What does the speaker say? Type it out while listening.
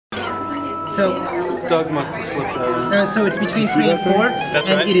So Doug must have slipped that in. so it's between 3 and 4, That's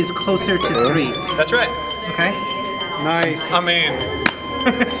and right. it is closer to 3. That's right. Okay. Nice. I mean,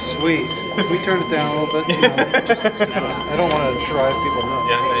 Sweet. If we turn it down a little bit, you know, just, I don't want to drive people nuts.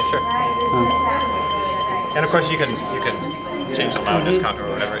 yeah, sure. And of course, you can change the loudness contour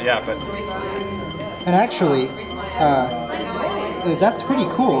or whatever. Yeah, but And actually, that's pretty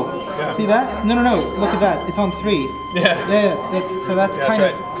cool. Yeah. See that? No. Look at that. It's on 3. yeah. That's Yeah, kind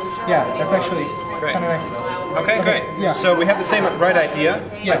that's of. Yeah, that's actually Great. kind of nice. Okay, great. Yeah. So we have the same right idea.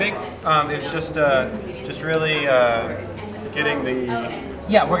 Yeah. I think it's just really getting the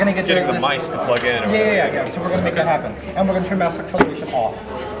Yeah, we're gonna get the mice to plug in. Or Yeah. So we're gonna make that happen, and we're gonna turn mouse acceleration off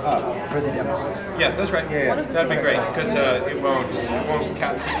for the demo. Yeah, that's right. Yeah. That'd be great because it won't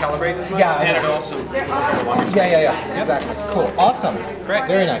decalibrate as much, Yeah, and yeah. it also has a longer space. Yeah. Exactly. Cool. Awesome. Great.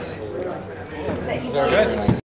 Very nice. Very good.